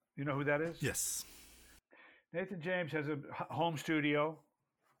 You know who that is? Yes. Nathan James has a home studio.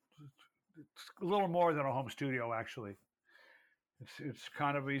 It's a little more than a home studio, actually. It's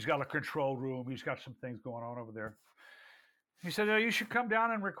kind of, he's got a control room. He's got some things going on over there. He said, you should come down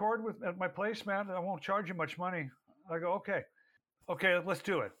and record at my place, man. I won't charge you much money. I go, okay. Okay, let's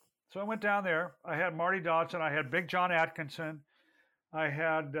do it. So I went down there. I had Marty Dodson. I had Big John Atkinson. I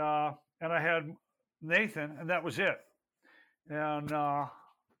had Nathan, and that was it. And I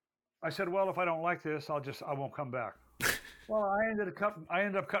said, well, if I don't like this, I won't come back. Well, I ended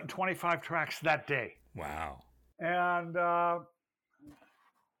up cutting 25 tracks that day. Wow. And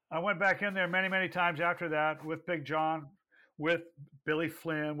I went back in there many, many times after that with Big John, with Billy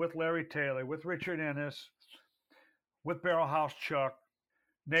Flynn, with Larry Taylor, with Richard Ennis, with Barrelhouse Chuck,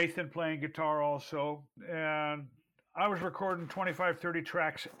 Nathan playing guitar also. And I was recording 25, 30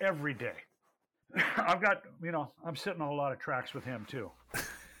 tracks every day. I'm sitting on a lot of tracks with him too.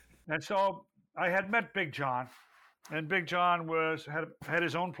 And so I had met Big John, and Big John had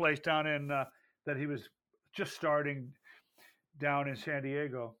his own place down in that he was just starting down in San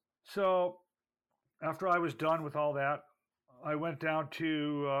Diego. So after I was done with all that, I went down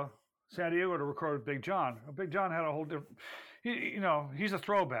to San Diego to record with Big John. Big John had a whole different, he's a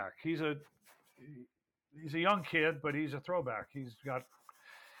throwback. He's a young kid, but he's a throwback. He's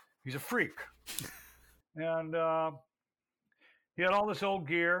a freak. And he had all this old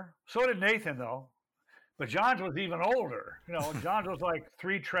gear. So did Nathan, though. But John's was even older. John's was like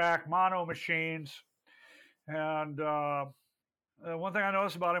 3-track mono machines. And one thing I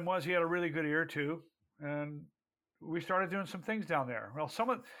noticed about him was he had a really good ear, too. And we started doing some things down there. Well,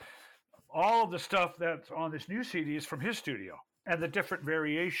 all of the stuff that's on this new CD is from his studio and the different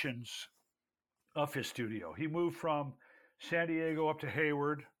variations of his studio. He moved from San Diego up to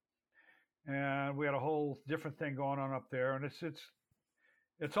Hayward, and we had a whole different thing going on up there. And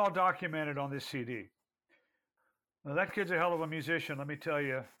it's all documented on this CD. Now, that kid's a hell of a musician, let me tell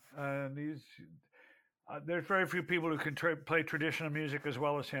you. And there's very few people who can play traditional music as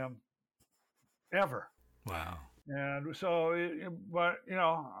well as him, ever. Wow. And so,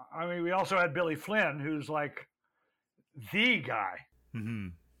 we also had Billy Flynn, who's like the guy, mm-hmm.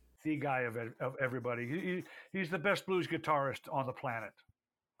 the guy of everybody. He's the best blues guitarist on the planet.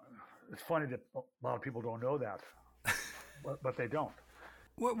 It's funny that a lot of people don't know that, but they don't.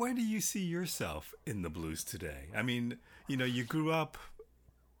 Where do you see yourself in the blues today? I mean, you grew up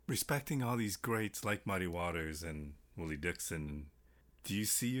respecting all these greats like Muddy Waters and Willie Dixon. Do you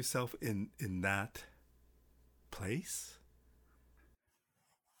see yourself in that place?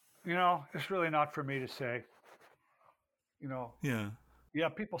 It's really not for me to say. Yeah,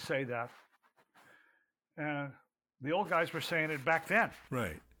 people say that. And the old guys were saying it back then.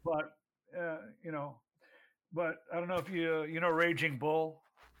 Right. But, but I don't know if you know Raging Bull.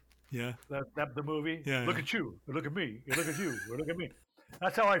 Yeah. That the movie. Yeah. Look at you. Look at me. Look at you. Look at me.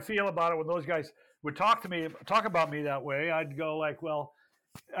 That's how I feel about it when those guys would talk about me that way. I'd go like, well,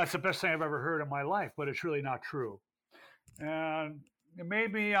 that's the best thing I've ever heard in my life, but it's really not true. And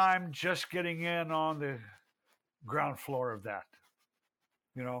maybe I'm just getting in on the ground floor of that.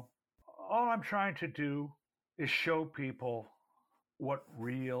 All I'm trying to do is show people what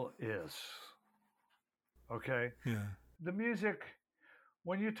real is. Okay? Yeah. The music,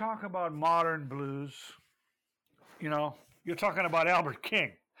 when you talk about modern blues, You know, you're talking about Albert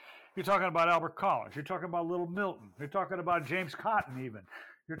King. You're talking about Albert Collins. You're talking about Little Milton. You're talking about James Cotton, even.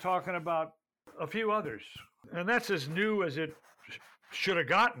 You're talking about a few others. And that's as new as it should have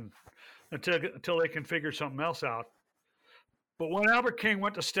gotten until they can figure something else out. But when Albert King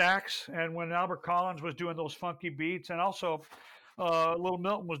went to Stax, and when Albert Collins was doing those funky beats, and also Little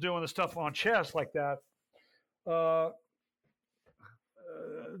Milton was doing the stuff on chess like that,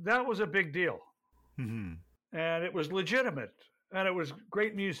 that was a big deal. Mm-hmm. And it was legitimate, and it was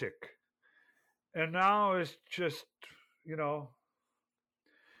great music. And now it's just, you know,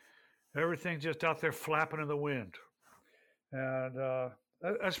 everything's just out there flapping in the wind. And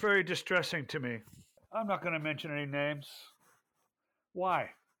that's very distressing to me. I'm not going to mention any names. Why?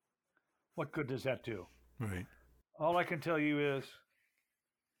 What good does that do? Right. All I can tell you is,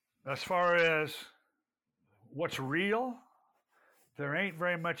 as far as what's real, there ain't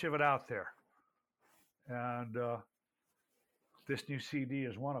very much of it out there. And this new CD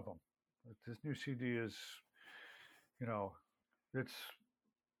is one of them. This new CD is, you know, it's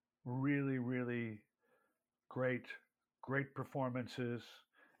really, really great performances,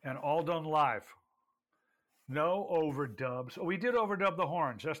 and all done live. No overdubs. We did overdub the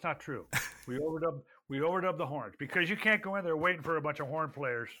horns. That's not true. We overdubbed the horns, because you can't go in there waiting for a bunch of horn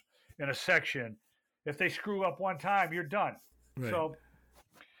players in a section. If they screw up one time, you're done. Right. So,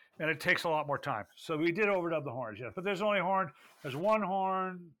 and it takes a lot more time. So we did overdub the horns, yes. But there's one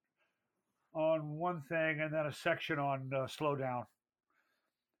horn on one thing, and then a section on Slow Down.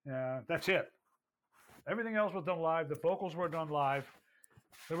 That's it. Everything else was done live. The vocals were done live.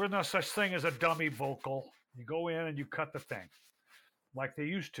 There was no such thing as a dummy vocal. You go in and you cut the thing like they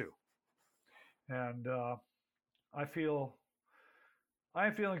used to. And I feel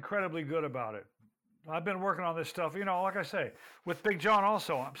incredibly good about it. I've been working on this stuff, you know, like I say, with Big John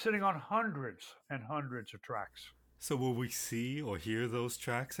also. I'm sitting on hundreds and hundreds of tracks. So will we see or hear those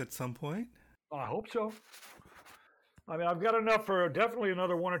tracks at some point? I hope so. I mean, I've got enough for definitely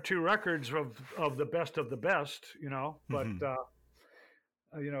another one or two records of the best, you know, but,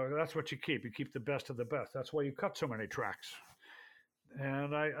 you know, that's what you keep. You keep the best of the best. That's why you cut so many tracks.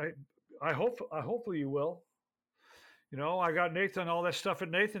 And I hopefully you will. You know, I got Nathan, all that stuff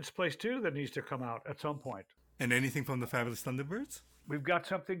at Nathan's place too that needs to come out at some point. And anything from the Fabulous Thunderbirds? We've got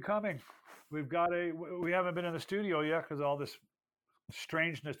something coming. We haven't been in the studio yet because of all this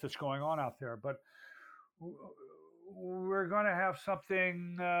strangeness that's going on out there. But we're going to have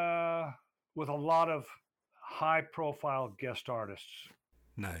something with a lot of high-profile guest artists.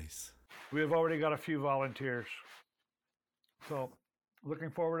 Nice. We've already got a few volunteers. So looking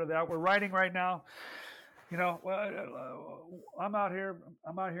forward to that. We're writing right now. You know, I'm out here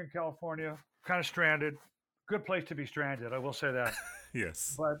in California, kind of stranded. Good place to be stranded, I will say that.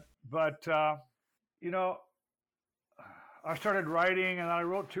 Yes. But you know, I started writing, and then I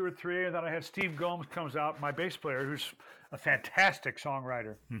wrote 2 or 3, and then I had Steve Gomes comes out, my bass player, who's a fantastic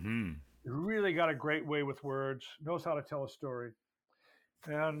songwriter. Mm-hmm. Really got a great way with words, knows how to tell a story.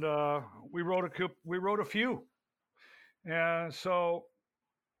 And we wrote a few. And so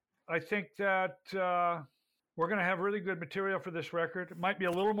I think that we're going to have really good material for this record. It might be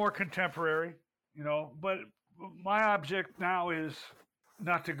a little more contemporary, you know, but my object now is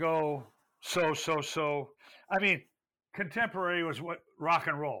not to go so. I mean, contemporary was what rock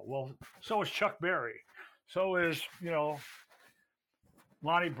and roll. Well, so is Chuck Berry. So is, you know,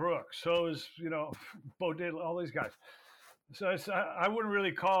 Lonnie Brooks. So is, you know, Bo Diddley, all these guys. So I wouldn't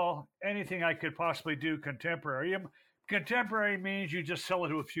really call anything I could possibly do contemporary. Contemporary means you just sell it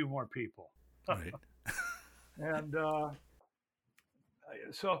to a few more people. Right. And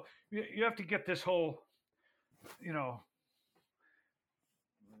so you have to get this whole, you know,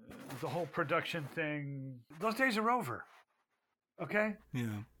 the whole production thing. Those days are over. Okay?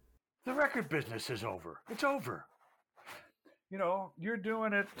 Yeah. The record business is over. It's over. You know, you're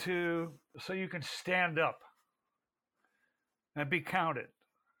doing it so you can stand up and be counted.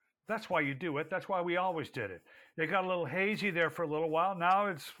 That's why you do it. That's why we always did it. It got a little hazy there for a little while.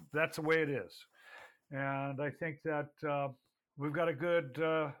 Now that's the way it is. And I think that we've got a good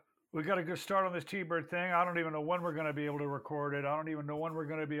start on this T-Bird thing. I don't even know when we're going to be able to record it. I don't even know when we're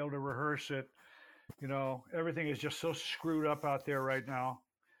going to be able to rehearse it. You know, everything is just so screwed up out there right now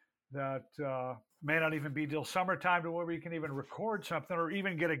that may not even be till summertime to where we can even record something or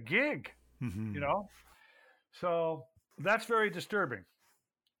even get a gig. Mm-hmm. You know, so that's very disturbing.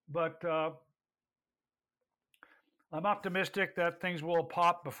 But I'm optimistic that things will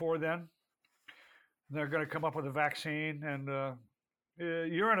pop before then. They're going to come up with a vaccine, and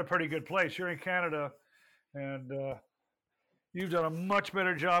you're in a pretty good place. You're in Canada, and you've done a much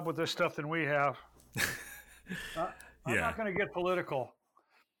better job with this stuff than we have. I'm Yeah. not going to get political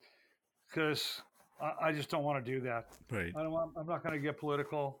because I just don't want to do that. Right. I'm not going to get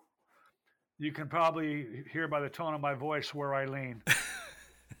political. You can probably hear by the tone of my voice where I lean.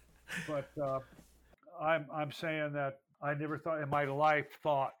 But I'm saying that I never thought in my life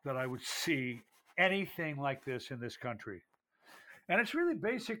thought that I would see anything like this in this country. And it's really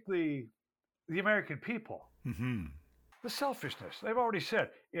basically the American people, Mm-hmm. the selfishness. They've already said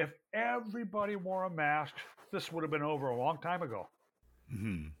if everybody wore a mask, this would have been over a long time ago.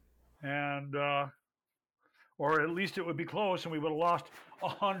 Mm-hmm. And or at least it would be close, and we would have lost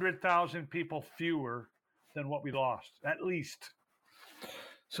 100,000 people fewer than what we lost, at least.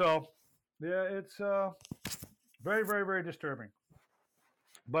 So, yeah, it's very, very, very disturbing.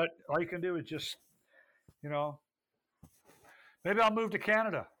 But all you can do is just, you know, maybe I'll move to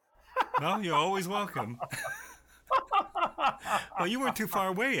Canada. Well, you're always welcome. Well, you weren't too far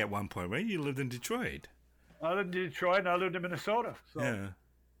away at one point, right? You lived in Detroit. I lived in Detroit and I lived in Minnesota. So. Yeah.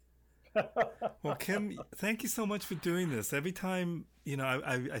 Well, Kim, thank you so much for doing this. Every time, you know,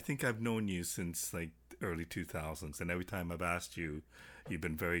 I think I've known you since like the early 2000s, and every time I've asked you, you've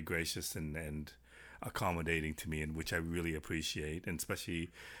been very gracious and accommodating to me, and which I really appreciate, and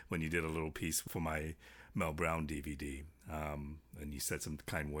especially when you did a little piece for my Mel Brown DVD, and you said some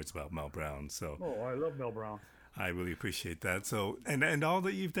kind words about Mel Brown. So, oh, I love Mel Brown. I really appreciate that. So, and all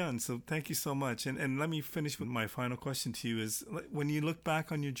that you've done. So thank you so much. And let me finish with my final question to you is, when you look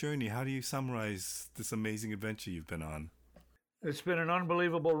back on your journey, how do you summarize this amazing adventure you've been on? It's been an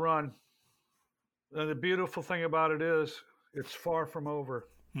unbelievable run. And the beautiful thing about it is it's far from over.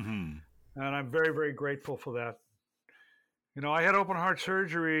 Mm-hmm. And I'm very, very grateful for that. You know, I had open heart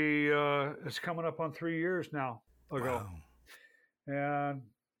surgery. It's coming up on 3 years now ago. Wow. And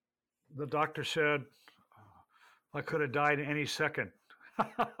the doctor said, I could have died any second.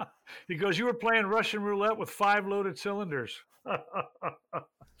 He goes, you were playing Russian roulette with 5 loaded cylinders.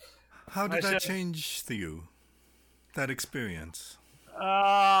 How did that change you, that experience?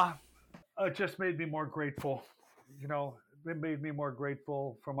 It just made me more grateful. You know, it made me more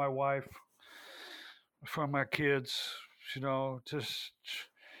grateful for my wife, for my kids, you know, just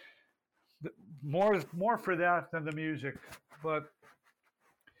more for that than the music. But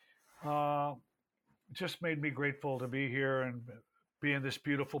just made me grateful to be here and be in this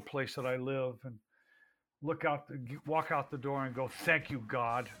beautiful place that I live and walk out the door and go, thank you,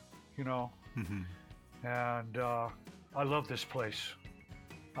 God, you know. Mm-hmm. And I love this place.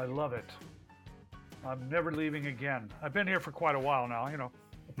 I love it. I'm never leaving again. I've been here for quite a while now, you know,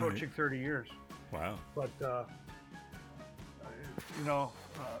 approaching 30 years. Wow. But, you know,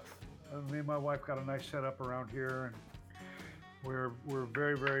 me and my wife got a nice setup around here, and we're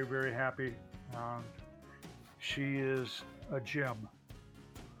very, very, very happy. She is a gem.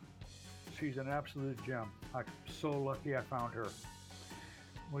 She's an absolute gem. I'm so lucky I found her.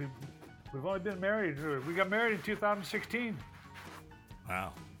 We've only been married. We got married in 2016.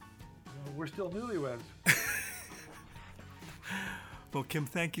 Wow. We're still newlyweds. Well, Kim,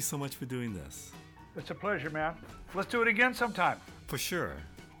 thank you so much for doing this. It's a pleasure, man. Let's do it again sometime. For sure.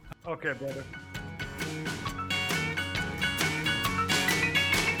 Okay, brother.